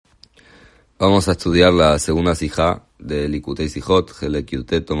Vamos a estudiar la segunda sijá de Likutei Sijot, Helek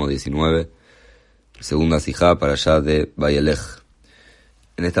Yutet, tomo 19, segunda sijá, parashá de Vayelech.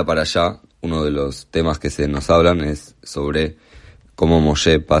 En esta parashá, uno de los temas que se nos hablan es sobre cómo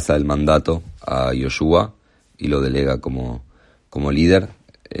Moshe pasa el mandato a Yoshua y lo delega como líder.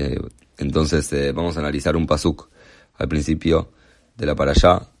 Entonces vamos a analizar un pasuk al principio de la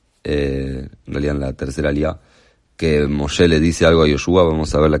parashá, en realidad en la tercera aliyá, que Moshe le dice algo a Yoshua.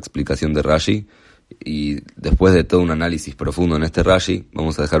 Vamos a ver la explicación de Rashi, y después de todo un análisis profundo en este Rashi,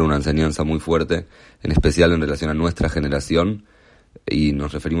 vamos a dejar una enseñanza muy fuerte, en especial en relación a nuestra generación, y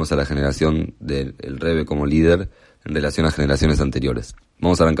nos referimos a la generación del Rebbe como líder en relación a generaciones anteriores.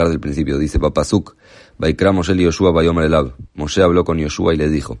 Vamos a arrancar del principio. Dice Papasuk, Vaikra Moshe li Yoshua vayomer elav. Moshe habló con Yoshua y le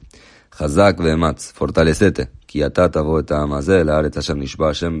dijo, Hazak ve'ematz, fortalecete, ki ata tavo et ha'am hazeh la'aretz asher nishba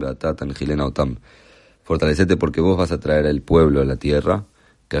Hashem ve'ata tanchilena otam. Fortalecete porque vos vas a traer el pueblo a la tierra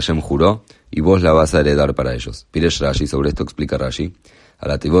que Hashem juró, y vos la vas a heredar para ellos. Piresh Rashi, sobre esto explica Rashi,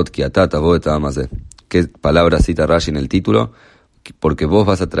 Alativot ki ata tavo et ha'am hazeh. ¿Qué palabra cita Rashi en el título? Porque vos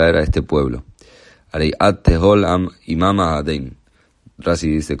vas a traer a este pueblo. Arei at tehol am imama adein. Rashi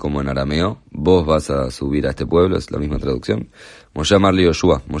dice como en arameo, vos vas a subir a este pueblo, es la misma traducción. Moshe amarle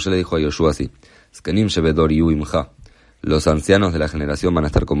Yoshua. Moshe le dijo a Yoshua así, Zkenim shevedor yu imcha. Los ancianos de la generación van a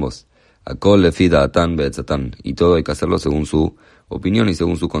estar con vos. Akol lefida atan beetzatan. Y todo hay que hacerlo según su opinión y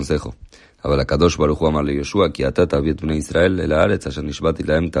según su consejo. Abalakadosh baruchu amarle Yoshua, ki ata taviet bnei Israel el haaretz asher nishbati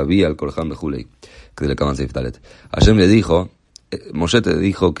lahem tavi al kolcham bechulei. Que le acaban Seif Dalet. Hashem le dijo, Moshe te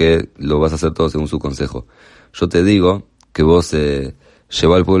dijo que lo vas a hacer todo según su consejo. Yo te digo que vos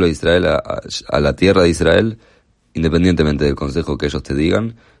lleva al pueblo de Israel a la tierra de Israel, independientemente del consejo que ellos te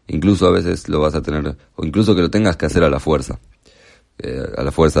digan. Incluso a veces lo vas a tener, o incluso que lo tengas que hacer a la fuerza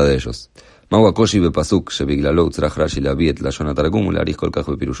de ellos.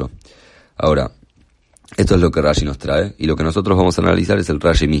 Ahora, esto es lo que Rashi nos trae, y lo que nosotros vamos a analizar es el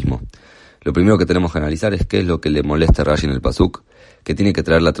Rashi mismo. Lo primero que tenemos que analizar es qué es lo que le molesta a Rashi en el pasuk, que tiene que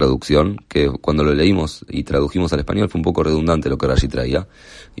traer la traducción, que cuando lo leímos y tradujimos al español fue un poco redundante lo que Rashi traía,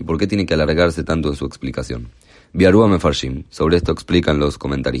 y por qué tiene que alargarse tanto en su explicación. Biarua mefarshim, sobre esto explican los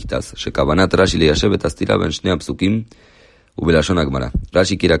comentaristas, shekavanat Rashi leyashevet astira ben shnei psukim ubelashon agmara.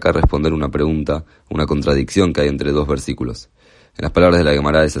 Rashi quiere acá responder una pregunta, una contradicción que hay entre dos versículos. En las palabras de la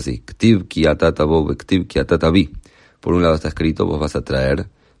Gemara es así, ktiv ki ata tavo vektiv ki ata tavi. Por un lado está escrito, vos vas a traer.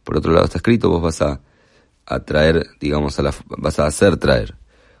 Por otro lado está escrito, vos vas a traer, digamos, vas a hacer traer.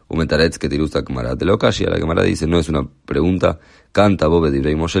 Umetaretz que tirusa Gemara. De la Okashi, la Gemara dice, no es una pregunta. Canta bobe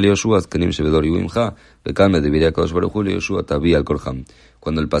divrei Moshe li Yoshua, kenim shevedor yuimcha, bekame debiría kadosh baruch hu li Yoshua tabi al korham.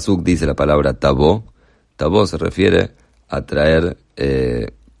 Cuando el pasuk dice la palabra tabo se refiere a traer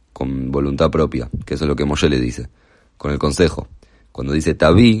con voluntad propia, que eso es lo que Moshe le dice, con el consejo. Cuando dice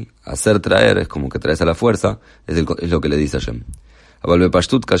tabi, hacer traer, es como que traes a la fuerza, es lo que le dice Hashem. Es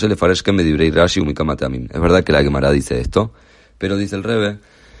verdad que la Gemara dice esto, pero dice el Rebbe,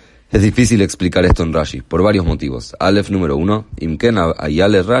 es difícil explicar esto en Rashi, por varios motivos. Aleph número 1, Imken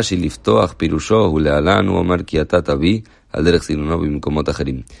ayale Rashi liftoach pirusho ulealanu omer ki ata tavi al derech sinuno bimkomot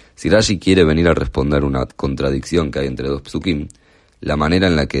acherim. Si Rashi quiere venir a responder una contradicción que hay entre dos psukim, la manera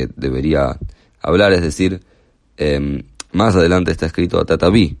en la que debería hablar es decir, más adelante está escrito ata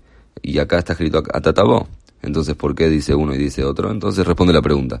tavi, y acá está escrito ata tavo. Entonces, ¿por qué dice uno y dice otro? Entonces responde la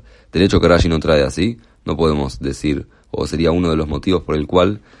pregunta. Del hecho que Rashi no trae así, no podemos decir, o sería uno de los motivos por el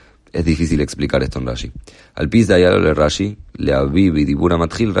cual es difícil explicar esto en Rashi. Al pis de ayalo Rashi, le aviv y dibura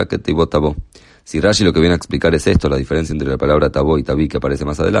matjil raket tibot tabo. Si Rashi lo que viene a explicar es esto, la diferencia entre la palabra tabo y tabi que aparece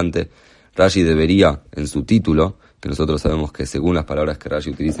más adelante, Rashi debería, en su título, que nosotros sabemos que según las palabras que Rashi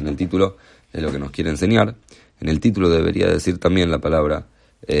utiliza en el título, es lo que nos quiere enseñar, en el título debería decir también la palabra,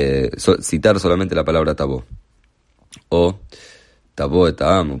 citar solamente la palabra tabo, o tabo et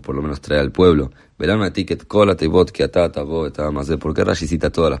ha'am, o por lo menos trae al pueblo. Verán a ticket cola tebot que ata tabo et ha'am. ¿Por qué Rashi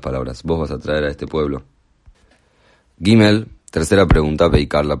cita todas las palabras? Vos vas a traer a este pueblo. Gimel, tercera pregunta,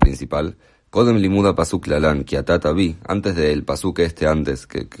 Beikar, la principal. Kodem limuda pasuk lalan ki ata tavi. Antes del pasuk que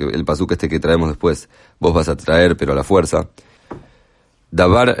el pasuk que traemos después, vos vas a traer, pero a la fuerza.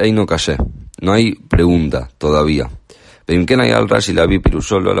 Davar eino kashe. No hay pregunta todavía. Beimken ayal Rashi la vi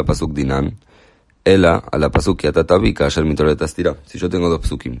pirusholo a la pasuk dinan. Ela a la pasuk ki ata tavi ka ayer mitoret astira. Si yo tengo dos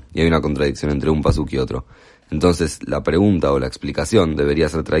pasukim y hay una contradicción entre un pasuk y otro, entonces la pregunta o la explicación debería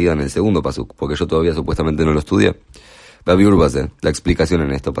ser traída en el segundo pasuk, porque yo todavía supuestamente no lo estudié. La explicación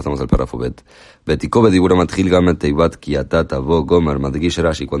en esto, pasamos al párrafo bet. Betikobe dibura matjil gamet teibat ki ata tavo gomer madgish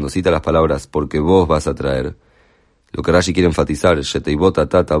Rashi, cuando cita las palabras porque vos vas a traer, lo que Rashi quiere enfatizar, sheteibot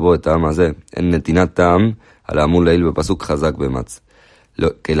ata tavo et ha'am hazeh, en netinat ta'am al amul leil bepasuk hazak bematz.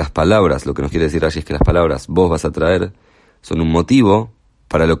 que las palabras, lo que nos quiere decir Rashi es que las palabras vos vas a traer son un motivo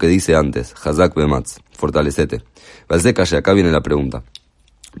para lo que dice antes, Hazak bematz, fortalecete. Valzekash, acá viene la pregunta.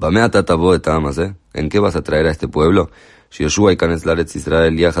 ¿En qué vas a traer a este pueblo? Yoshua y Kanes Laretz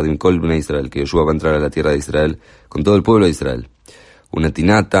Israel, Yahadim Kol Bnei Israel, que Yoshua va a entrar a la tierra de Israel con todo el pueblo de Israel.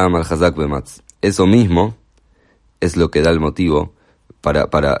 Unetinata mal Hazak bematz. Eso mismo es lo que da el motivo para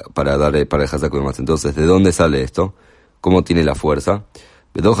el Hazak bematz. Entonces, ¿de dónde sale esto? ¿Cómo tiene la fuerza?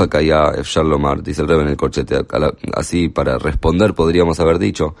 Bedoja Kaya Efshar Lomar, dice el Rebbe en el corchete. Así, para responder, podríamos haber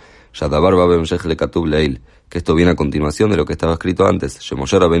dicho, Shadabar Babem Shech Lekatub Leil, que esto viene a continuación de lo que estaba escrito antes.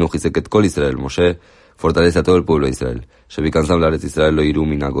 Shemoshe Rabenu Hiseket Kol Israel, Moshe fortalece a todo el pueblo de Israel. Shevikanzam Laretz Israel lo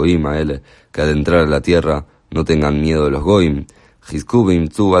Irumin Agoim Aele, que al entrar a la tierra no tengan miedo de los Goim. Hizkubim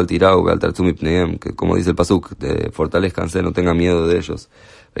Tzu Al Tirau Al Tartzum Ipneem, que como dice el pasuk, fortalezcanse, no tengan miedo de ellos.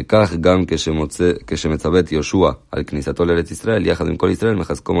 Bekach Gam que Shemetzabet Yoshua al Knisatol Eretz Israel, Yahadim Kol Israel,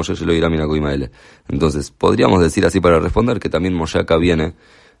 Mejas como Moshe lo Iramin Agoim Aele. Entonces, podríamos decir así para responder que también Moshe acá viene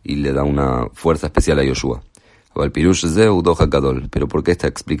y le da una fuerza especial a Yoshua. Pero ¿por qué esta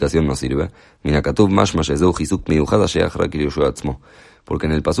explicación no sirve? Porque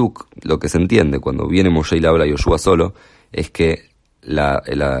en el pasuk lo que se entiende cuando viene Moshe y le habla a Yoshua solo es que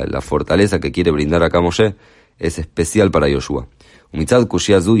la fortaleza que quiere brindar acá Moshe es especial para Yoshua. Entonces,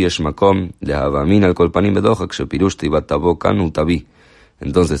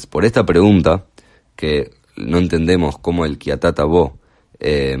 por esta pregunta, que no entendemos cómo el Kiatatabo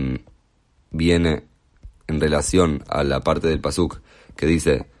viene en relación a la parte del pasuk que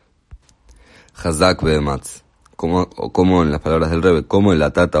dice Hazak be'ematz, como en las palabras del Rebbe, como el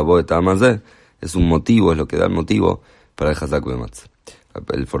Atatabo etamazé, es un motivo, es lo que da el motivo para el Hazak be'ematz,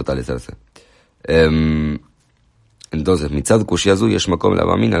 el fortalecerse. Entonces, mitzad kushiazu yeshmakom la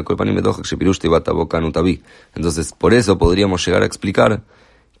bamina al kolpanim bedochak shepirushti batabo kanu tabi. Entonces, por eso podríamos llegar a explicar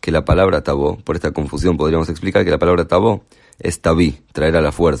que la palabra tabó, por esta confusión podríamos explicar que la palabra tabó es tabi, traer a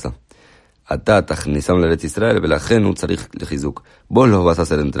la fuerza. Vos los vas a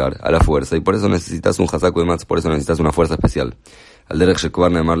hacer entrar a la fuerza y por eso necesitas un Hazak be'ematz, por eso necesitas una fuerza especial. Al derech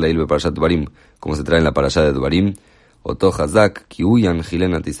shekvar ne'emar leil beparashat Dvarim, como se trae en la parashá de Dvarim, oto Hazak ki huyan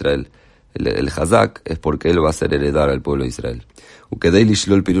gilenat Israel. El Hazak es porque él va a hacer heredar al pueblo de Israel. Ukedei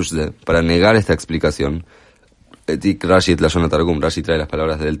lishlol pirush ze, para negar esta explicación, etik Rashi et lashon Targum, Rashi trae las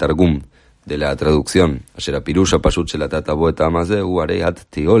palabras del Targum, de la traducción, ayer pirusha pashut shelatata bo etamazeh uarei at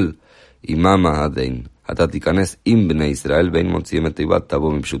tiol Imama Adein, Atatikanes Imbne Israel, Bein Motziemeteibat Tabo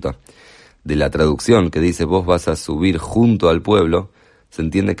Mipshuta. De la traducción que dice vos vas a subir junto al pueblo, se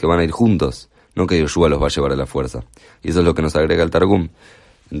entiende que van a ir juntos, no que Yoshua los va a llevar a la fuerza. Y eso es lo que nos agrega el Targum.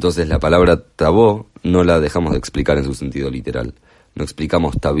 Entonces la palabra Tabó no la dejamos de explicar en su sentido literal. No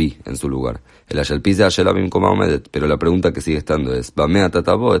explicamos Tabí en su lugar. El Ayalpize Ayalabim Koma Omedet, pero la pregunta que sigue estando es Bamea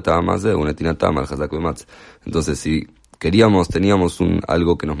Tatabo Etamazé, Unetina Tama, Hazak be'ematz. Entonces si teníamos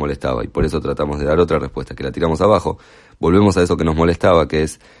algo que nos molestaba y por eso tratamos de dar otra respuesta, que la tiramos abajo, volvemos a eso que nos molestaba, que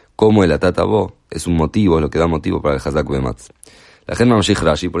es cómo el Atatabo es un motivo, es lo que da motivo para el Hazak be'ematz. La gente Mamshich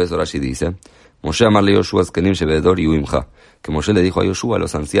Rashi, por eso Rashi dice, Moshe amarle Yoshua Zkenim Shebedor y Uimcha, que Moshe le dijo a Yoshua,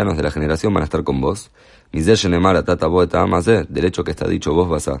 los ancianos de la generación van a estar con vos, Mizeh Shenemar Atatabo Etamazeh, derecho que está dicho, vos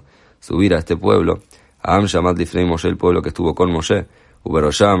vas a subir a este pueblo, Aam Shamad Lifnei Moshe, el pueblo que estuvo con Moshe,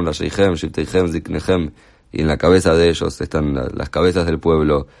 Uberosham, Rasheichem, Shibteichem, Ziknechem, y en la cabeza de ellos están las cabezas del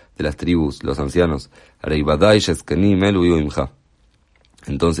pueblo, de las tribus, los ancianos.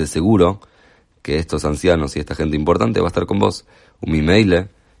 Entonces seguro que estos ancianos y esta gente importante va a estar con vos.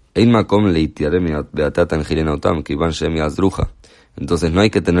 Entonces no hay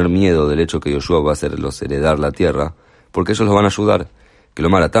que tener miedo del hecho que Yoshua va a hacerlos heredar la tierra, porque ellos los van a ayudar.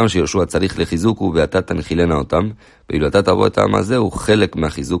 כלומר, הטעם שיהושע צריך לחיזוק הוא ואתה תנחילנה אותם, ואילו אתה תבוא את העם הזה הוא חלק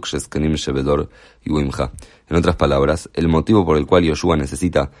מהחיזוק שזקנים שבדור יהיו עמך. En otras palabras, el motivo por el cual Yoshua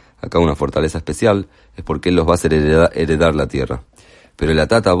necesita acá una fortaleza especial es porque él los va a hacer heredar la tierra. Pero el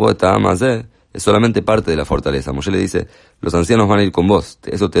atá tabo et ha'am hazeh es solamente parte de la fortaleza. Moshe le dice, los ancianos van a ir con vos,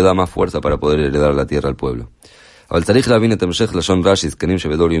 eso te da más fuerza para poder heredar la tierra al pueblo. אבל צריך להבין את המשך לשון רש"י, זקנים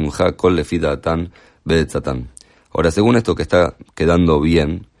שבדור יהיו עמך, כל לפי דעתן בעצתן. Ahora, según esto que está quedando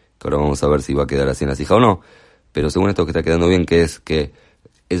bien, que ahora vamos a ver si va a quedar así en la sija o no, pero según esto que está quedando bien, que es que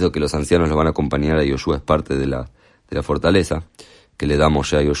eso que los ancianos lo van a acompañar a Yoshua es parte de la fortaleza que le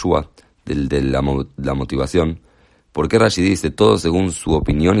damos ya a Yoshua, de la motivación. ¿Por qué Rashi dice todo según su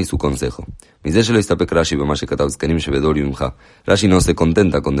opinión y su consejo? Rashi no se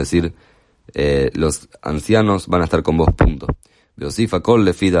contenta con decir los ancianos van a estar con vos, punto. Y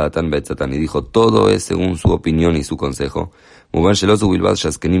dijo, todo es según su opinión y su consejo.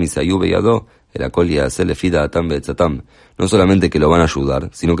 el akol yaseh lefi da'atam be'etzatam. No solamente que lo van a ayudar,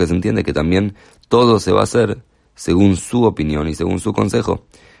 sino que se entiende que también todo se va a hacer según su opinión y según su consejo.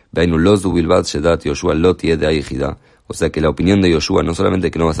 Veinu lo zu bilvad shedat Yoshua lo tieh de'ah yechida. O sea que la opinión de Yoshua no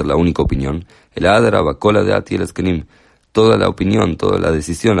solamente que no va a ser la única opinión, el adra bakola de ati el eskenim, toda la opinión, toda la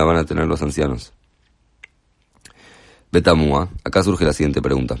decisión la van a tener los ancianos. Betamua, acá surge la siguiente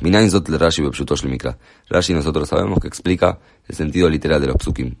pregunta. Minain zot le Rashi bepshutosh lemikra. Rashi nosotros sabemos que explica el sentido literal de los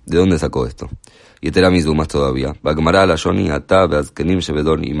psukim. ¿De dónde sacó esto? Y etera más todavía. Bagmara la shoni ata beazkenim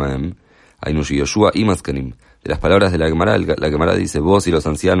shebedon imaem. Ainushi Yoshua imaskenim. De las palabras de la Gemara dice, vos y los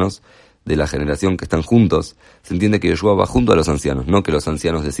ancianos de la generación que están juntos, se entiende que Yoshua va junto a los ancianos, no que los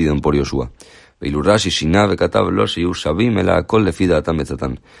ancianos deciden por Yoshua. Rashi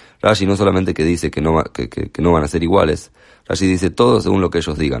no solamente que dice que no van a ser iguales, Rashi dice todo según lo que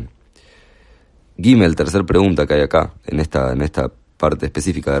ellos digan. Gimel, tercer pregunta que hay acá, en esta parte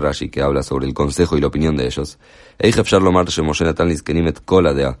específica de Rashi, que habla sobre el consejo y la opinión de ellos.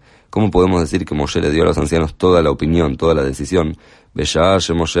 ¿Cómo podemos decir que Moshe le dio a los ancianos toda la opinión, toda la decisión?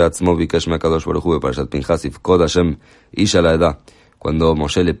 Cuando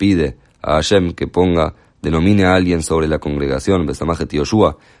Moshe le pide a Hashem que denomine a alguien sobre la congregación, Besamajet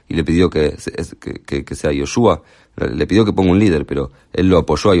Yoshua, y le pidió que sea Yoshua, le pidió que ponga un líder, pero él lo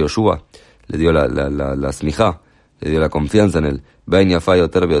apoyó a Yoshua, le dio la smijá, le dio la confianza en él,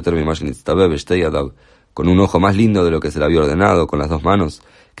 con un ojo más lindo de lo que se le había ordenado, con las dos manos,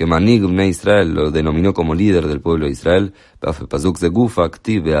 que Manig Bnei Israel lo denominó como líder del pueblo de Israel, y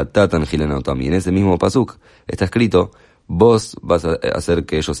en ese mismo pasuk está escrito, vos vas a hacer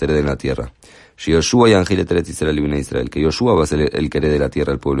que ellos hereden la tierra. Que Yoshua va a ser el que herede la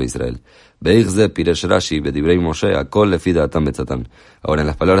tierra del pueblo de Israel. Ahora, en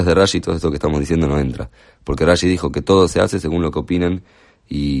las palabras de Rashi, todo esto que estamos diciendo no entra, porque Rashi dijo que todo se hace según lo que opinen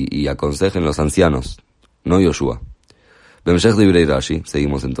y aconsejen los ancianos, no Yoshua. Rashi,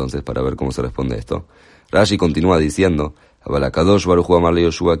 seguimos entonces para ver cómo se responde esto. Rashi continúa diciendo, Abalakadosh Baruchu amarle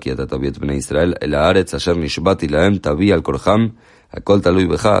Yoshua ki atataviet bnei Israel el haaretz asher nishbati lahem tavi al korham akol talui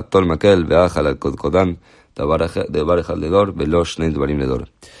becha tol makel beachal al kodkodan debarech al ledor velo shnei dvarim ledor.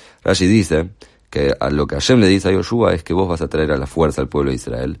 Rashi dice que a lo que Hashem le dice a Yoshua es que vos vas a traer a la fuerza al pueblo de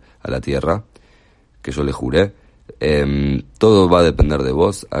Israel, a la tierra, que yo le juré. Todo va a depender de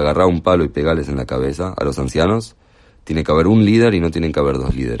vos. Agarrá un palo y pegales en la cabeza a los ancianos. Tiene que haber un líder y no tienen que haber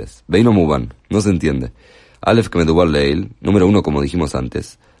dos líderes. Veino Muban, no se entiende. Aleph que me dubar leil, número 1 como dijimos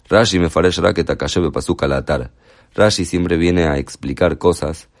antes. Rashi me faresh raket akashe pasuk al atar. Rashi siempre viene a explicar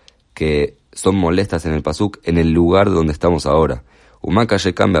cosas que son molestas en el pasuk en el lugar donde estamos ahora.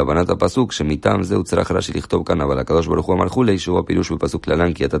 Umakaye cambia banata pasuk shemitam zeu tzrach Rashi lichtov kan abalakadosh baruchu amar hulei shuva pirush pasuk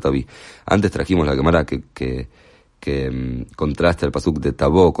lalan ki atatavi. Antes trajimos la Gemara que contrasta el pasuk de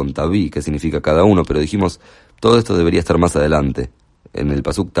tabó con taví, que significa cada uno, pero dijimos todo esto debería estar más adelante en el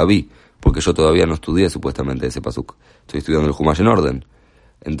pasuk taví, porque yo todavía no estudié supuestamente ese pasuk. Estoy estudiando el Humash en orden.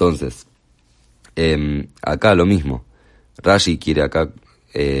 Entonces, acá lo mismo. Rashi quiere acá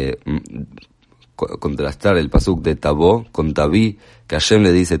contrastar el pasuk de Tabó con Tabí, que Hashem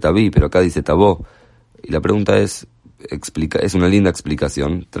le dice Tabí, pero acá dice Tabó. Y la pregunta es una linda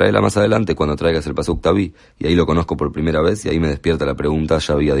explicación. Tráela más adelante cuando traigas el pasuk Tabí. Y ahí lo conozco por primera vez y ahí me despierta la pregunta,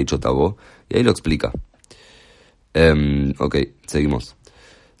 ya había dicho Tabó. Y ahí lo explica. Ok, seguimos.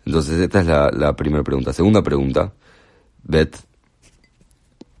 Entonces esta es la primera pregunta. Segunda pregunta, Bet.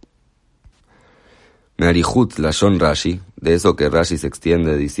 Mearihut lashon Rashi, de eso que Rashi se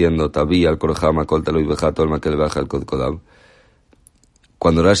extiende diciendo Tabi al korhama kol talui bejato al makel baja al kodkodab.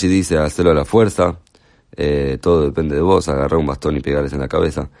 Cuando Rashi dice hacerlo a la fuerza, todo depende de vos, agarrar un bastón y pegarles en la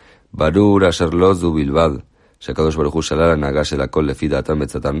cabeza. Barur asher lozu bilbad. Shakadosh Baruchu Shalala Nagash la Kol Lefi Datan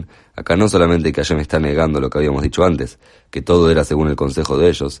Betzatan. Acá no solamente que Hashem está negando lo que habíamos dicho antes, que todo era según el consejo de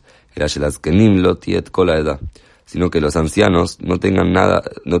ellos, era Shelaskenim Lo Tiet Kol Eda, sino que los ancianos no tengan nada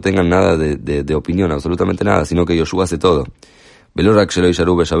de opinión, absolutamente nada, sino que Yoshua hace todo. Velorak Shelo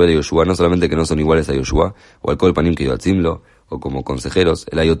Yisharu Beshaber Yoshua, no solamente que no son iguales a Yoshua, o al Kol Panim que Yotzimlo, o como consejeros,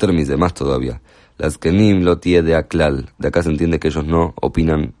 el Ayotermis de más todavía. Las Kenim Lo Tiet de Aklal, de acá se entiende que ellos no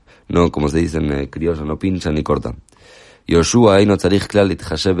opinan. No, como se dice en criollo, no pinchan ni cortan. Yoshua no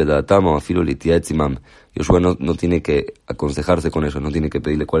tiene que aconsejarse con ellos, no tiene que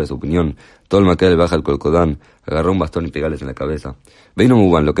pedirle cuál es su opinión. Todo el maquel baja el colcodán, agarró un bastón y pegarles en la cabeza. Veino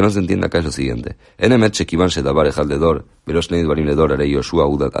Muban, lo que no se entiende acá es lo siguiente. Enemet shekivan shedabar ejal ledor, veloz neid barim ledor, haré Yoshua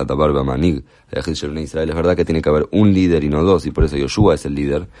udat adabar bamanig, ejil shelnei Israel. Es verdad que tiene que haber un líder y no dos, y por eso Yoshua es el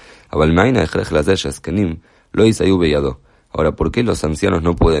líder. Abalmaina ejrej las eskenim, lo isayu beyado. Ahora, ¿por qué los ancianos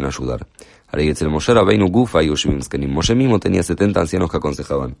no pueden ayudar? Moshe mismo tenía 70 ancianos que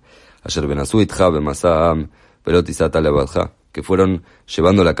aconsejaban. Que fueron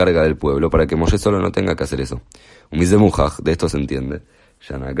llevando la carga del pueblo para que Moshe solo no tenga que hacer eso. De esto se entiende.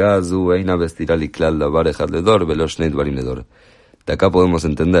 De acá podemos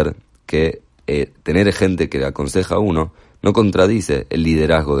entender que tener gente que le aconseja a uno no contradice el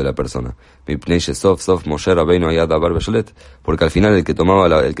liderazgo de la persona. Porque al final el que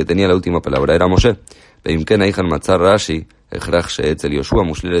tenía la última palabra era Moshe.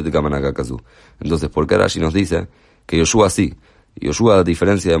 Entonces, ¿por qué Rashi nos dice que Yoshua sí? Yoshua, a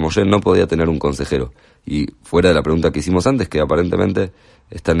diferencia de Moshe, no podía tener un consejero. Y fuera de la pregunta que hicimos antes, que aparentemente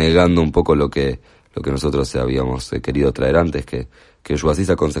está negando un poco lo que nosotros habíamos querido traer antes, que Yoshua sí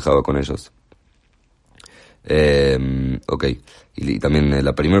se aconsejaba con ellos. Ok, y también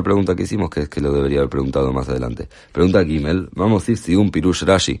la primera pregunta que hicimos, que es que lo debería haber preguntado más adelante. Pregunta Gimel, vamos a ir si un pirush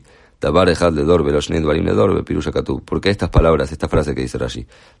Rashi, Tabar ejad ledor veloshnei dvarim ledor pirush akatuv. ¿Por qué estas palabras, esta frase que dice Rashi?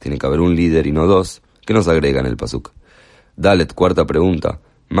 Tiene que haber un líder y no dos, que nos agregan el pasuk. Dalet, cuarta pregunta,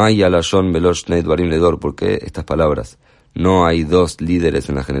 Maya lashon veloshnei dvarim ledor. ¿Por qué estas palabras? No hay dos líderes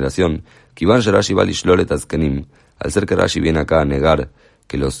en la generación. Kivan Rashi balishlolet azkenim. Al ser que Rashi viene acá a negar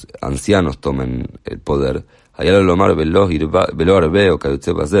que los ancianos tomen el poder,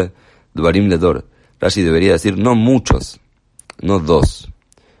 Rashi debería decir no muchos, no dos.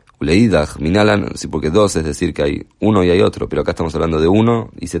 Uleidach, minalan, sí, porque dos es decir que hay uno y hay otro, pero acá estamos hablando de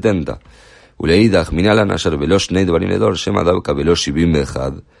 1 y 70. Uleidach, minalan, ayer velosh neid barim ledor, shema davka velosh shivim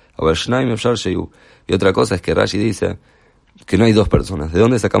bechad, aber shnaim efshar sheyu. Y otra cosa es que Rashi dice que no hay dos personas. ¿De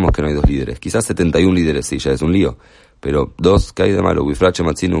dónde sacamos que no hay dos líderes? Quizás 71 líderes, sí, ya es un lío. Pero dos, ¿qué hay de malo? Wifrache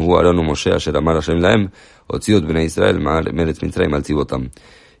matzinu hu Aarón Moshe asher amar Hashem laem, otziut bnei Israel meretz mitzrayim al tzivotam.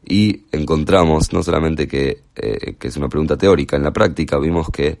 Y encontramos no solamente que es una pregunta teórica, en la práctica vimos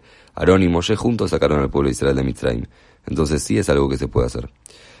que Aarón y Moshe juntos sacaron al pueblo de Israel de Mitzrayim. Entonces sí es algo que se puede hacer.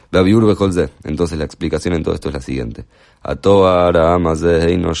 Entonces la explicación en todo esto es la siguiente.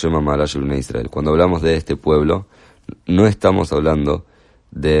 Cuando hablamos de este pueblo, no estamos hablando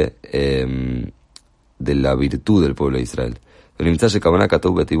de la virtud del pueblo de Israel.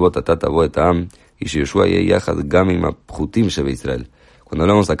 Cuando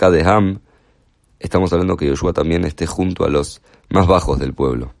hablamos acá de Ham, estamos hablando que Yoshua también esté junto a los más bajos del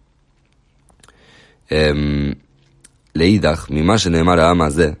pueblo. Leidach,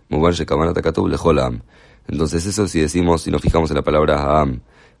 entonces eso si decimos, si nos fijamos en la palabra Ham,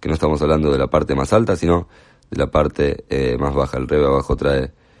 que no estamos hablando de la parte más alta, sino de la parte más baja. El Rebbe abajo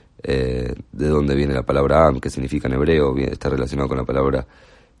trae de dónde viene la palabra Am, que significa en hebreo, está relacionado con la palabra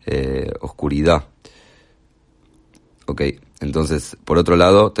oscuridad. Ok, entonces, por otro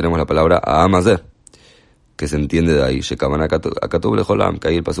lado, tenemos la palabra Ahamazeh, que se entiende de ahí. Shekaman akatub lecholam, que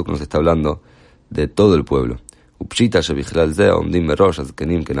ahí el pasuk nos está hablando de todo el pueblo. Upshita shebichlal zeh omdim berosh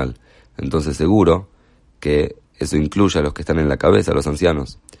azkenim kenal. Entonces, seguro que eso incluye a los que están en la cabeza, a los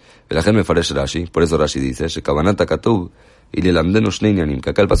ancianos. Velajem mefaresh Rashi, por eso Rashi dice, Shekabanat akatub y lelamdenu shnei inyanim, que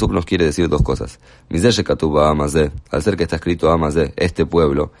acá el pasuk nos quiere decir dos cosas. Mizeh shekatub Ahamazeh, al ser que está escrito Ahamazeh, este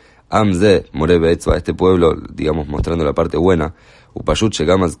pueblo, Amze, Morebe Etzva, este pueblo, digamos, mostrando la parte buena, Upashut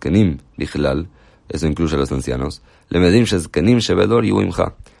Shegamaz Kenim, Bichlal, eso incluye a los ancianos, Lemedim Shezkenim Shebedor y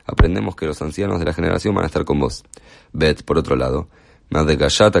Uimha, aprendemos que los ancianos de la generación van a estar con vos. Bet, por otro lado,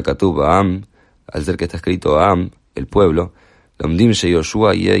 Madegashata Katub Am, al ser que está escrito Am, el pueblo, Lomdim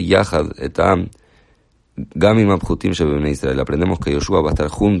Sheyoshua Ye Yahad et Am, Gamim Abhutim Shebebnei Israel, aprendemos que Yoshua va a estar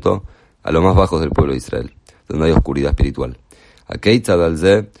junto a los más bajos del pueblo de Israel, donde hay oscuridad espiritual. Akeitzad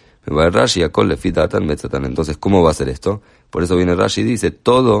al-Zeh, entonces, ¿cómo va a ser esto? Por eso viene Rashi y dice,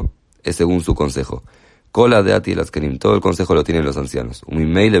 todo es según su consejo. Kola de Ati el Askenim, todo el consejo lo tienen los ancianos.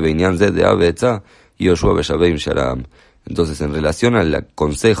 Entonces, en relación al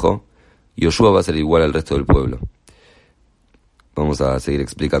consejo, Yoshua va a ser igual al resto del pueblo. Vamos a seguir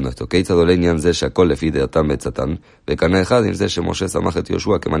explicando esto.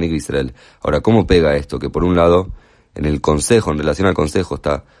 Ahora, ¿cómo pega esto? Que por un lado, en el consejo, en relación al consejo,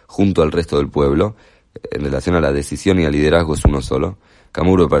 está junto al resto del pueblo. En relación a la decisión y al liderazgo es uno solo.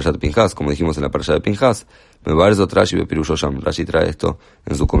 Kamuru de Parashat Pinhas, como dijimos en la Parashat de Pinhas, me parece Rashi bepirushosam. Rashi trae esto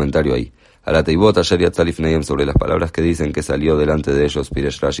en su comentario ahí. Alateibot ayer yatzalif neim, sobre las palabras que dicen que salió delante de ellos.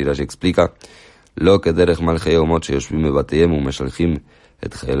 Piresh Rashi explica lo que derech mal geomot sheyoshvim bebateyem umeshalchim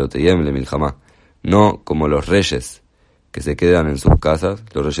et cheeloteyem lemilchama. No como los reyes que se quedan en sus casas,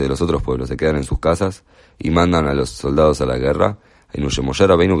 los reyes de los otros pueblos se quedan en sus casas y mandan a los soldados a la guerra. Moshe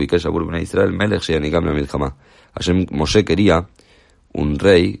quería un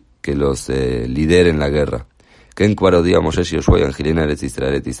rey que los lidere en la guerra. Ken Kvarodía Moshe Yoshua y Angelina Eretz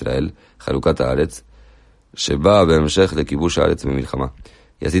Israel, Harukata Aretz, Sheba Bemshech de Kibush Aretz Bemilchama.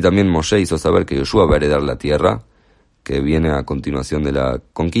 Y así también Moshe hizo saber que Yoshua va a heredar la tierra que viene a continuación de la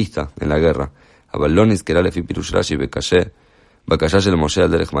conquista, en la guerra. Abalonis Keralefi Pirush Rashi Bekashe, Bakashash el Moshe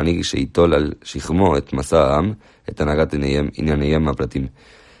al Derech Manig Sheitol al Shihmo et Masaam, et Anagat Inyaneyem Apratim.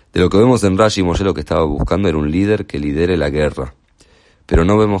 De lo que vemos en Rashi, Moshe lo que estaba buscando era un líder que lidere la guerra. Pero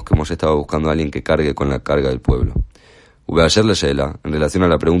no vemos que Moshe estaba buscando a alguien que cargue con la carga del pueblo. Ayer Shela, en relación a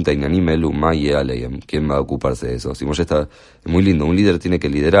la pregunta Inanim Elu Maye Aleyem, ¿quién va a ocuparse de eso? Si Moshe está muy lindo, un líder tiene que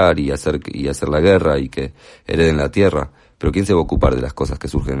liderar y hacer la guerra y que hereden la tierra, pero ¿quién se va a ocupar de las cosas que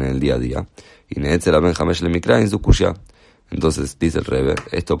surgen en el día a día? Y Neetzel Ben Hamesh le Mikra en Zukusha. Entonces dice el Rebbe,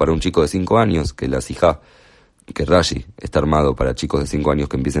 esto para un chico de 5 años, que la Sijá, que Rashi está armado para chicos de 5 años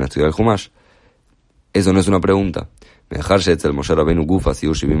que empiecen a estudiar el Humash, eso no es una pregunta. Al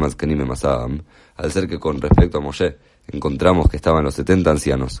ser que con respecto a Moshe encontramos que estaban los 70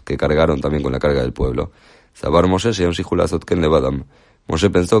 ancianos que cargaron también con la carga del pueblo, Sabar Moshe Ken Levadam. Moshe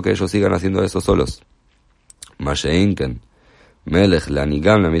pensó que ellos sigan haciendo eso solos. Masheinken Melech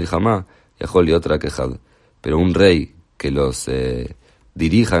Lanigam la Milhamá Yahol y otra quejad. Pero un rey que los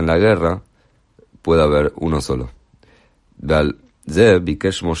dirija en la guerra puede haber uno solo. Val Ze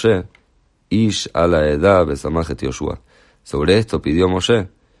Bikesh Moshe Ish ala Eda Besamajet Yoshua. Sobre esto pidió Moshe.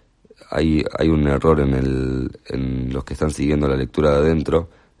 Hay un error en los que están siguiendo la lectura de adentro.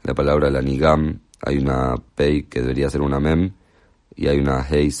 En la palabra lanigam hay una pei que debería ser una mem y hay una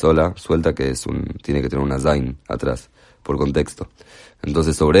hei sola suelta que tiene que tener una zain atrás por contexto.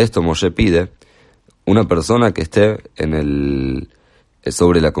 Entonces sobre esto Moshe pide una persona que esté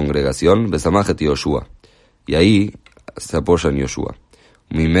sobre la congregación Besamajet Yoshua, y ahí se apoya en Yoshua.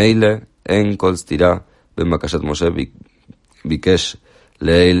 Mimeile en kol stira ben bakashat Moshe bikesh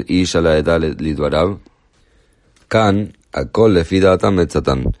leil ish ala eda lidvarav kan akol lefi da'atam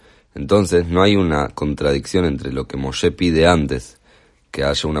etzatan. Entonces no hay una contradicción entre lo que Moshe pide antes, que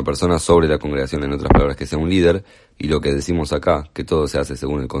haya una persona sobre la congregación, en otras palabras que sea un líder, y lo que decimos acá, que todo se hace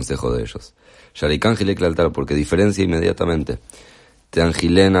según el consejo de ellos. Yarikán gilek altar, porque diferencia inmediatamente.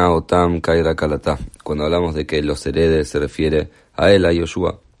 Teangilena otam kaira kalatá. Cuando hablamos de que los heredes se refiere a él, a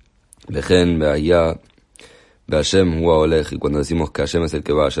Yoshua. Vejen, Beaya, Beashem, Hua Olej. Y cuando decimos que Hashem es el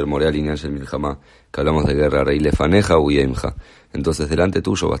que va a ayer Moreal y Nashel Milhamá, que hablamos de guerra, Rey Lefaneja, Uyemja. Entonces delante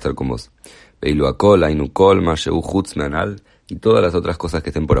tuyo va a estar con vos. Veilu Akol, Ainukol, Masheu Hutz Meanal. Y todas las otras cosas que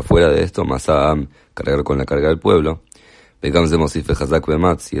estén por afuera de esto, Masaam, cargar con la carga del pueblo. Begam ze Mosif Hazak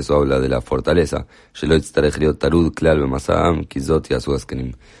Bematz, y eso habla de la fortaleza. Sheloit Starejriot Tarud Klal Bemasaam, Kizot y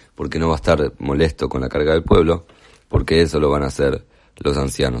Azuaskenim. Porque no va a estar molesto con la carga del pueblo, porque eso lo van a hacer los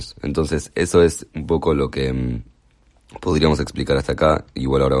ancianos. Entonces, eso es un poco lo que podríamos explicar hasta acá.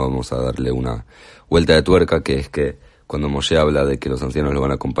 Igual ahora vamos a darle una vuelta de tuerca, que es que cuando Moshe habla de que los ancianos lo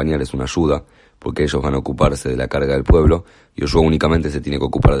van a acompañar, es una ayuda, porque ellos van a ocuparse de la carga del pueblo, y Yoshua únicamente se tiene que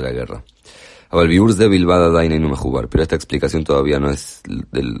ocupar de la guerra. Pero esta explicación todavía no es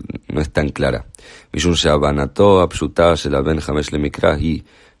tan clara.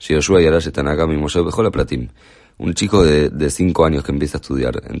 Un chico de 5 años que empieza a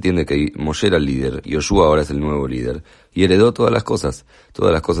estudiar entiende que Moshe era el líder, y Yoshua ahora es el nuevo líder, y heredó todas las cosas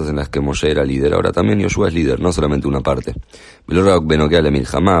en las que Moshe era líder. Ahora también Yoshua es líder, no solamente una parte.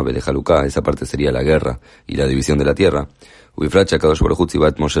 Esa parte sería la guerra y la división de la tierra. ובפרט שהקדוש ברוך הוא ציווה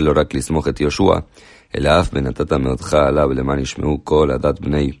את משה לא רק לסמוך את יהושע, אלא אף ונתת מאודך עליו למען ישמעו כל עדת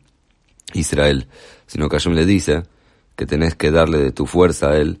בני Israel, sino que Hashem le dice que tenés que darle de tu fuerza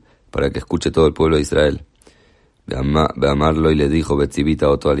a él para que escuche todo el pueblo de Israel. Beamarlo, y le dijo, Betzivita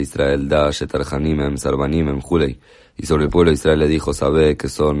oto al Israel da shetarjanim em sarbanim em julei. Y sobre el pueblo de Israel le dijo, sabe que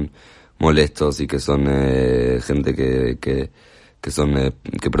son molestos y que son gente que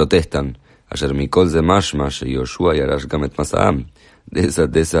protestan. Ayer Mikol de Mashmash y Yoshua y Arash Gamet Masaam. De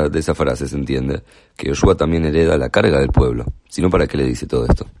esa frase se entiende que Yoshua también hereda la carga del pueblo. Sino, ¿para qué le dice todo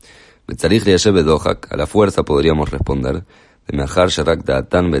esto? Betzarich Yashe Bedohak, a la fuerza podríamos responder, de Mehar Sharak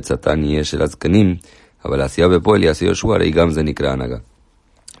Da'atan Betzatan y Esherazkenim, Abalasia Bepoel y Así Yoshua Reigam Zenikra Anaga.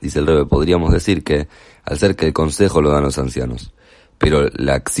 Dice el Rebbe, podríamos decir que, al ser que el consejo lo dan los ancianos, pero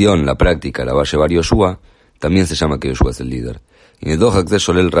la acción, la práctica, la va a llevar Yoshua, también se llama que Yoshua es el líder. Y Nedohak de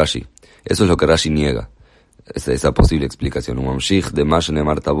Sholel Rashi. Eso es lo que Rashi niega, esa posible explicación.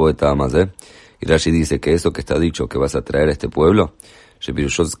 Y Rashi dice que eso que está dicho, que vas a traer a este pueblo, que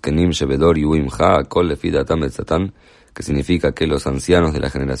significa que los ancianos de la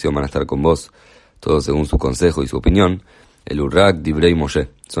generación van a estar con vos, todos según su consejo y su opinión, el Urrak Dibrei Moshe,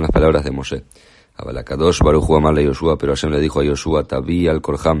 son las palabras de Moshe. Abalakadosh Baruch Hu amarle a Yoshua, pero Hashem le dijo a Yoshua, Tabi al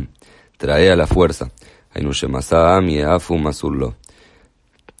Korham, trae a la fuerza,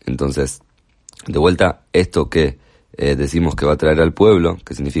 Entonces, de vuelta, esto que decimos que va a traer al pueblo,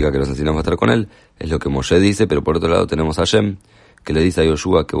 que significa que los ancianos van a estar con él, es lo que Moshe dice, pero por otro lado tenemos a Hashem, que le dice a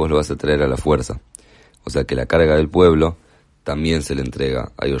Yoshua que vos lo vas a traer a la fuerza. O sea que la carga del pueblo también se le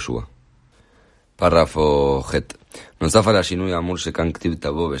entrega a Yoshua. Párrafo Het.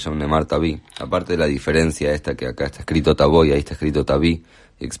 Aparte de la diferencia esta que acá está escrito Tabó y ahí está escrito Tabí,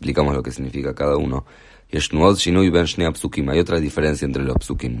 y explicamos lo que significa cada uno. Hay otra diferencia entre los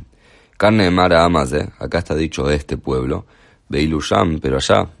psukim. Acá está dicho este pueblo, Beilusham, pero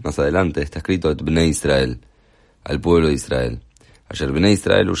allá, más adelante, está escrito Bnei Israel, al pueblo de Israel. Ayer Bnei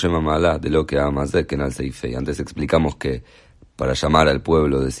Israel Ushem Amalá, de lo que Amazé, que en al Seifei. Antes explicamos que para llamar al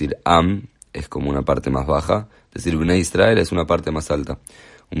pueblo, decir Am es como una parte más baja, decir Bnei Israel es una parte más alta.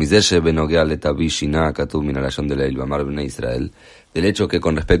 Del hecho que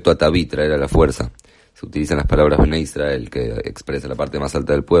con respecto a Tabí, traer a la fuerza, se utilizan las palabras Bnei Israel, que expresa la parte más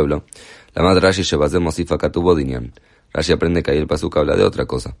alta del pueblo. La madre Rashi Shebazé Mosifa Katubodinian. Rashi aprende que ahí el pasuk habla de otra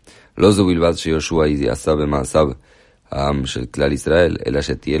cosa. Lo zubilvad Yoshua y Asab Masab Am Shel Klal Israel, el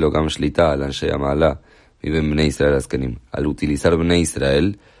Ashetielo Gam Shlita, al Anshe Amala, viven Bnei Israel Askenim. Al utilizar Bnei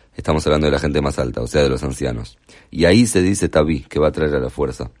Israel, estamos hablando de la gente más alta, o sea, de los ancianos. Y ahí se dice Tabí, que va a traer a la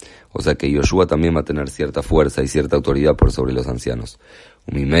fuerza. O sea que Yoshua también va a tener cierta fuerza y cierta autoridad por sobre los ancianos.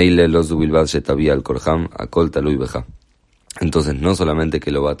 Umimeile los zubilvad Shetabi al Korham, Akol Talui Beja. Entonces, no solamente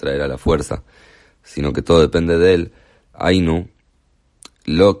que lo va a traer a la fuerza, sino que todo depende de él. Ainu,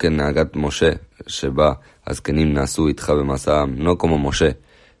 lo que Nagat Moshe, Sheba, Askenim Nasu Itjabe Masaam, no como Moshe,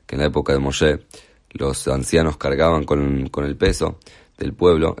 que en la época de Moshe los ancianos cargaban con el peso del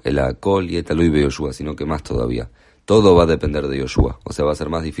pueblo, el Akol y Etalui Be Yoshua, sino que más todavía. Todo va a depender de Yoshua, o sea, va a ser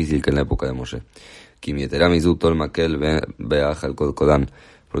más difícil que en la época de Moshe. Kimieteramizu Tol Makel Beajal Kodan,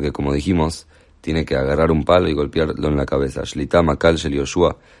 porque como dijimos, tiene que agarrar un palo y golpearlo en la cabeza. Shlita Makal Shel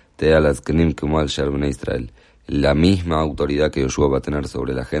Yoshua, Teal Askenim Kumal Shel Bnei Israel. La misma autoridad que Yoshua va a tener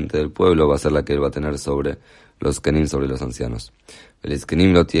sobre la gente del pueblo va a ser la que él va a tener sobre los Kenim, sobre los ancianos. El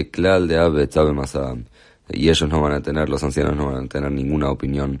Kenim lo tiene clal de Abe Tzabe Masam. Y ellos no van a tener, los ancianos no van a tener ninguna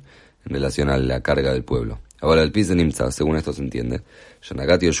opinión en relación a la carga del pueblo. Ahora el Pise Nimtza, según esto se entiende,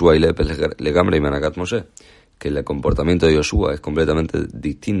 Shanagat Yoshua y Legamre y Managat Moshe, que el comportamiento de Yoshua es completamente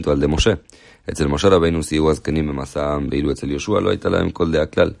distinto al de Moshe. Etzel Moshe Rabbeinu sigu Askenim Masam Beilu etzel Yoshua lo hay talaem kol de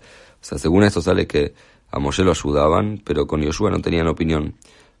Aklal. O sea, según esto sale que a Moshe lo ayudaban, pero con Yoshua no tenían opinión.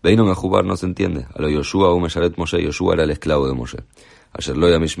 Beino Mejubar no se entiende. A lo Yoshua Umesharet Moshe, Yoshua era el esclavo de Moshe. Ayer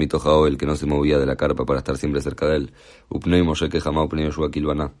lo Mishmito Jao, el que no se movía de la carpa para estar siempre cerca de él. Upnei Moshe que jamás Upnei Yoshua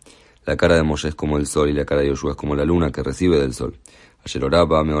Kilvaná. La cara de Moshe es como el sol y la cara de Yoshua es como la luna que recibe del sol. Ayer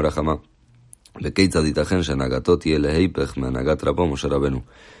oraba, me ora jamás.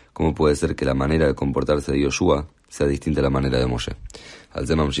 ¿Cómo puede ser que la manera de comportarse de Yoshua sea distinta a la manera de Moshe? Al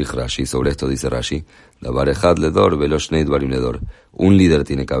Zemam Shich Rashi, sobre esto dice Rashi, un líder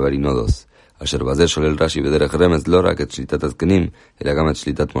tiene que haber y no dos.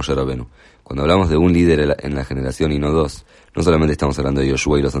 Cuando hablamos de un líder en la generación y no dos, no solamente estamos hablando de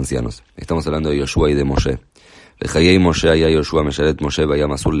Yoshua y los ancianos, estamos hablando de Yoshua y de Moshe. En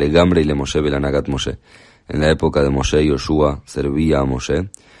la época de Moshe, Yoshua servía a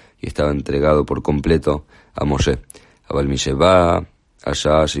Moshe y estaba entregado por completo a Moshe. Cuando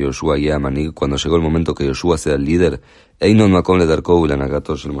llegó el momento que Yoshua sea el líder, ya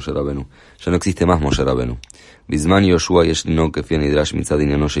no existe más Moshe Rabenu.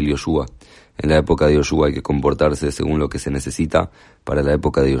 En la época de Yoshua hay que comportarse según lo que se necesita para la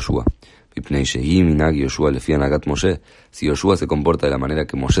época de Yoshua. Si Yoshua se comporta de la manera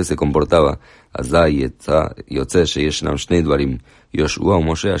que Moshe se comportaba,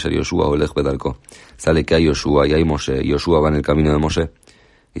 sale que hay Yoshua y hay Moshe, y Yoshua va en el camino de Moshe,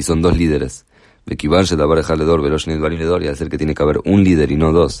 y son dos líderes. Y al ser que tiene que haber un líder y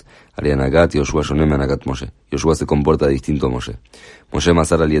no dos, Yoshua se comporta distinto a Moshe.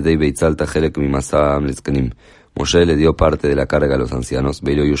 Moshe le dio parte de la carga a los ancianos,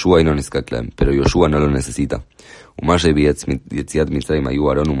 pero Yoshua no lo necesita.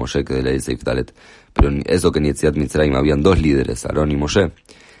 Pero en eso que en Yetziat Mitzrayim habían dos líderes, Aarón y Moshe.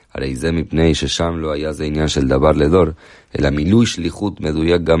 Ahí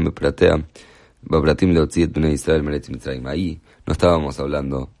no estábamos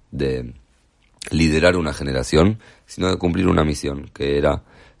hablando de liderar una generación, sino de cumplir una misión, que era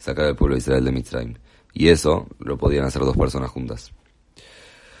sacar al pueblo de Israel de Mitzrayim. Y eso lo podían hacer dos personas juntas.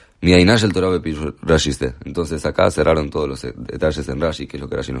 Entonces acá cerraron todos los detalles en Rashi, que es lo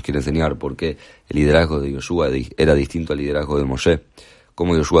que Rashi nos quiere enseñar, porque el liderazgo de Yoshua era distinto al liderazgo de Moshe.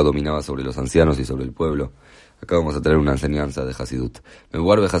 cómo Yoshua dominaba sobre los ancianos y sobre el pueblo. Acá vamos a traer una enseñanza de Hasidut.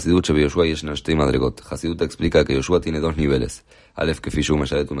 Meguarbe Hasidut Shebe Yoshua Yeshna Shtei Madregot. Hasidut explica que Yoshua tiene dos niveles. Aleph Kefishu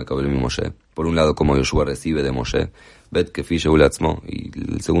Meshadet Umekabel Mi Moshe. Por un lado, como Yoshua recibe de Moshe. Bet Kefishu Ulatzmo. Y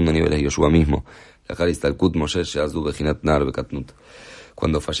el segundo nivel es Yoshua mismo. Lachar Istalkut Moshe Sheazu Bejinat Nar Bekatnut.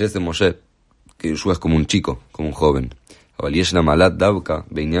 Cuando fallece Moshe, que Yoshua es como un chico, como un joven. Aval Yeshna Malat Davka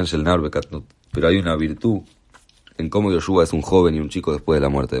Beinyan Shel Nar Bekatnut. Pero hay una virtud en cómo Yoshua es un joven y un chico después de la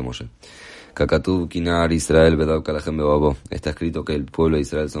muerte de Moshe. Kakatub Kinar Israel Bedab Kalajem Bebabo. Está escrito que el pueblo de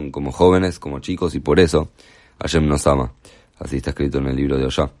Israel son como jóvenes, como chicos, y por eso Hashem nos ama. Así está escrito en el libro de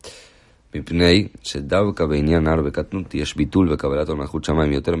Osha. Mipnei Shedavka Beinyan Nar Bekatnut Yesh Bitul Bekabalat Malchut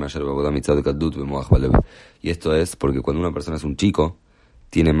Shamayim Yoter Measher Beavodah Mitzad Kadut Bemoach Balev. Y esto es porque cuando una persona es un chico,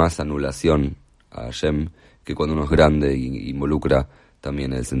 tiene más anulación a Hashem que cuando uno es grande y involucra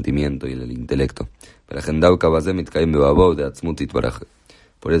también el sentimiento y el intelecto.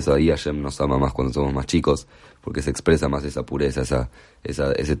 Por eso ahí Hashem nos ama más cuando somos más chicos, porque se expresa más esa pureza,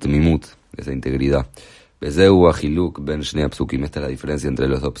 ese tumimut, esa integridad. Esta es la diferencia entre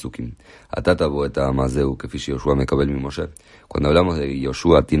los dos psukim. Cuando hablamos de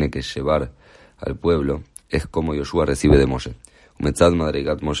Yoshua tiene que llevar al pueblo, es como Yoshua recibe de Moshe.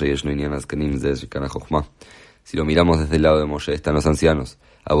 Si lo miramos desde el lado de Moshe, están los ancianos,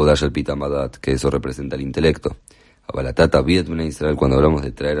 Abodash al Pitamadat, que eso representa el intelecto. Abalatata Biet Bnei Israel, cuando hablamos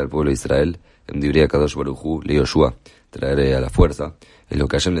de traer al pueblo de Israel, en Dibria Kadosh Baruchu, le Yoshua, traer a la fuerza, es lo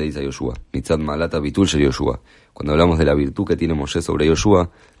que Hashem le dice a Yoshua. Mitzad Malata Bitul Shel Yoshua. Cuando hablamos de la virtud que tiene Moshe sobre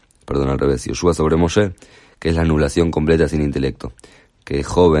Yoshua, al revés, Yoshua sobre Moshe, que es la anulación completa sin intelecto. Que es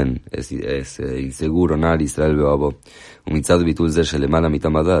joven, es inseguro, Nar Israel Bebabo. Umitzad Bitul Zer Shelemala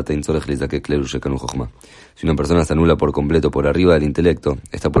Mitamadat, Ein Tzorech Lizakek Leru Shekanu Chochma. Si una persona se anula por completo por arriba del intelecto,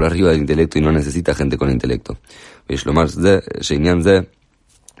 está por arriba del intelecto y no necesita gente con intelecto. Veshlomar Ze, Sheinyan Ze,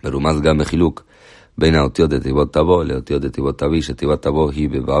 Berumaz Gam Bechiluk, בין האותיות לתיבות תבוא לאותיות לתיבות תביא, שתיבות תבוא היא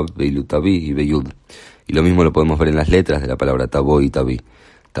בו' ואילו תביא היא ביוד. Y lo mismo lo podemos ver en las letras de la palabra tabo y tabí.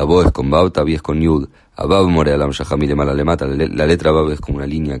 Tabo es con Bab, tabí es con Yud. Abab more alam shahami le mala le mata. La letra Bab es como una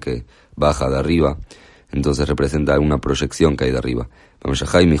línea que baja de arriba, entonces representa una proyección que hay de arriba.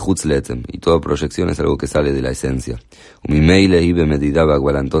 Y toda proyección es algo que sale de la esencia.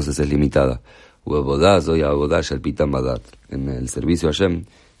 Entonces es limitada. En el servicio a Hashem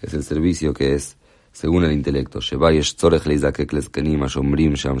es el servicio que es según el intelecto.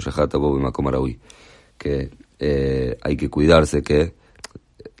 Que hay que cuidarse que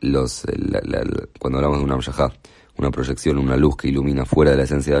cuando hablamos de una amshahá, una proyección, una luz que ilumina fuera de la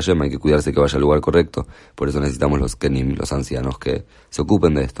esencia de Hashem, hay que cuidarse que vaya al lugar correcto. Por eso necesitamos los kenim, los ancianos, que se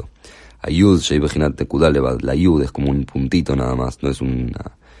ocupen de esto. Ayud, la yud es como un puntito nada más, no es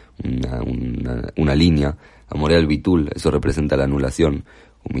una línea. Amore al bitul, eso representa la anulación.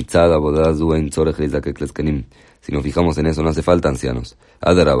 Si nos fijamos en eso, no hace falta ancianos.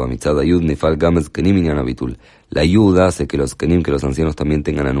 La ayuda hace que los kenim, que los ancianos también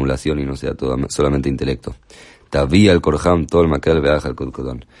tengan anulación y no sea solamente intelecto. Tavía el korham, todo el makel veaja el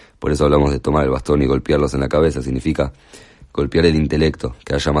kodkodón. Por eso hablamos de tomar el bastón y golpearlos en la cabeza. Significa golpear el intelecto,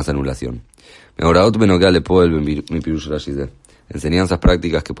 que haya más anulación. Enseñanzas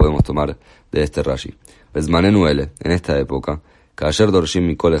prácticas que podemos tomar de este Rashi. En esta época,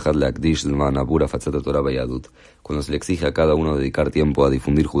 cuando se le exige a cada uno dedicar tiempo a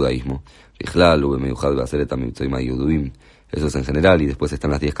difundir judaísmo. Eso es en general, y después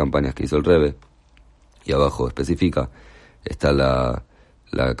están las 10 campañas que hizo el Rebbe. Y abajo especifica, está la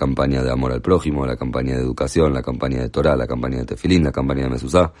campaña de amor al prójimo, la campaña de educación, la campaña de Torah, la campaña de Tefilín, la campaña de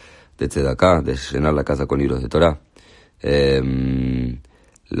Mesuzá, de Tzedaká, de llenar la casa con libros de Torah,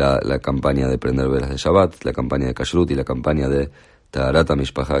 la campaña de prender velas de Shabbat, la campaña de Kashrut y la campaña de Taharat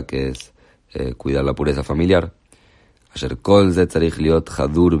HaMishpacha, que es cuidar la pureza familiar.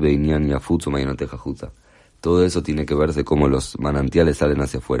 Todo eso tiene que verse como los manantiales salen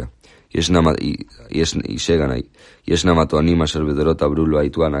hacia afuera. Y llegan ahí.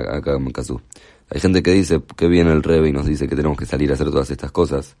 Hay gente que dice que viene el Rebbe y nos dice que tenemos que salir a hacer todas estas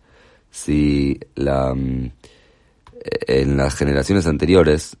cosas. Si en las generaciones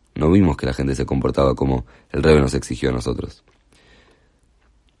anteriores no vimos que la gente se comportaba como el Rebbe nos exigió a nosotros.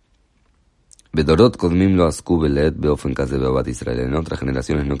 En otras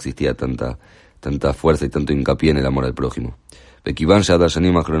generaciones no existía tanta fuerza y tanto hincapié en el amor al prójimo.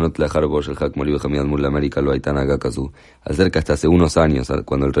 Acerca hasta hace unos años,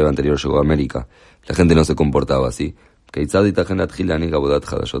 cuando el Rebbe anterior llegó a América, la gente no se comportaba así. Entonces,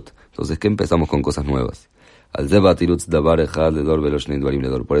 ¿qué empezamos con cosas nuevas? Por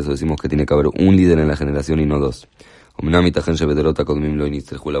eso decimos que tiene que haber un líder en la generación y no dos.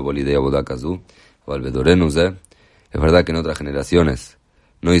 Es verdad que en otras generaciones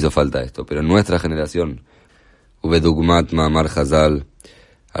no hizo falta esto, pero en nuestra generación, ובדוגמת מאמר חז"ל,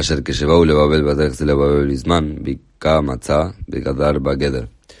 אשר כשבאו לבבל בדרך זה לבבל בזמן, ביקע מצה וגדר בגדר.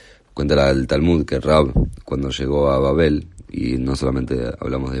 Cuenta el Talmud que Rab, cuando llegó a Babel, y no solamente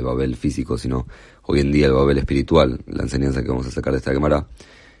hablamos de Babel físico, sino hoy en día el Babel espiritual, la enseñanza que vamos a sacar de esta Gemara,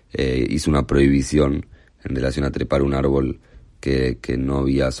 hizo una prohibición en relación a trepar un árbol que no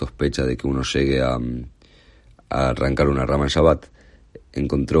había sospecha de que uno llegue a arrancar una rama en Shabbat.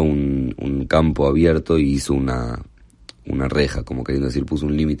 Encontró un campo abierto y hizo una reja, como queriendo decir, puso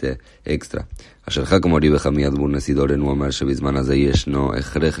un límite extra.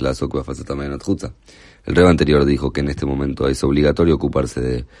 El Reb anterior dijo que en este momento es obligatorio ocuparse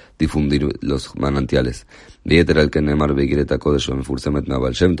de difundir los manantiales.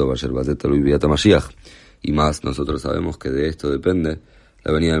 Y más, nosotros sabemos que de esto depende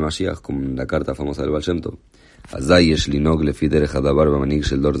la venida del Mashiach, con la carta famosa del Baal Shem Tov.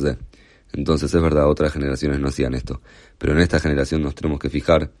 Entonces es verdad, otras generaciones no hacían esto, pero en esta generación nos tenemos que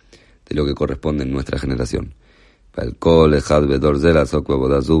fijar de lo que corresponde en nuestra generación.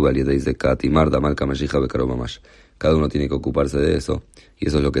 Cada uno tiene que ocuparse de eso, y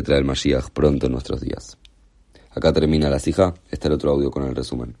eso es lo que trae el Mashiach pronto en nuestros días. Acá termina la sijá, está el otro audio con el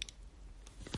resumen.